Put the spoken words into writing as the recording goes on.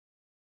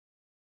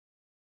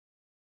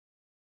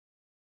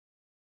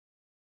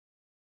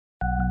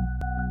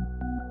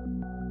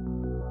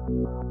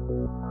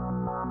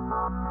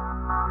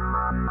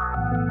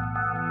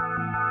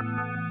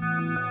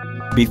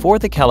Before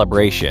the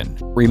calibration,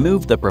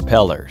 remove the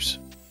propellers,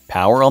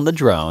 power on the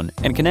drone,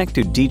 and connect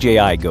to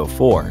DJI Go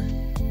 4.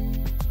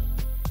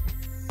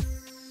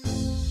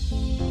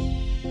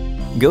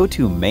 Go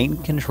to Main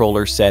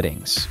Controller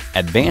Settings,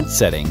 Advanced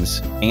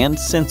Settings, and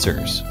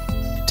Sensors.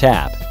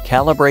 Tap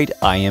Calibrate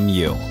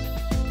IMU.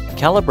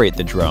 Calibrate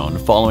the drone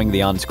following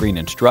the on-screen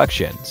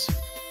instructions.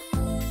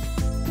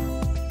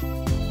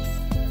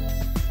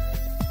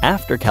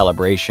 After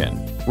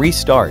calibration,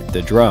 restart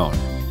the drone.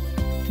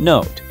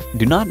 Note: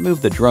 do not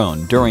move the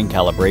drone during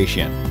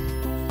calibration.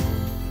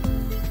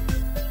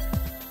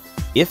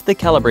 If the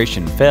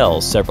calibration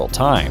fails several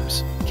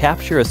times,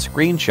 capture a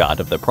screenshot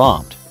of the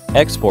prompt,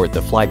 export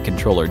the flight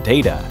controller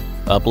data,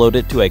 upload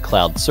it to a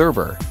cloud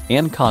server,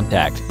 and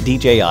contact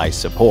DJI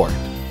support.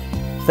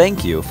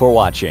 Thank you for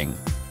watching.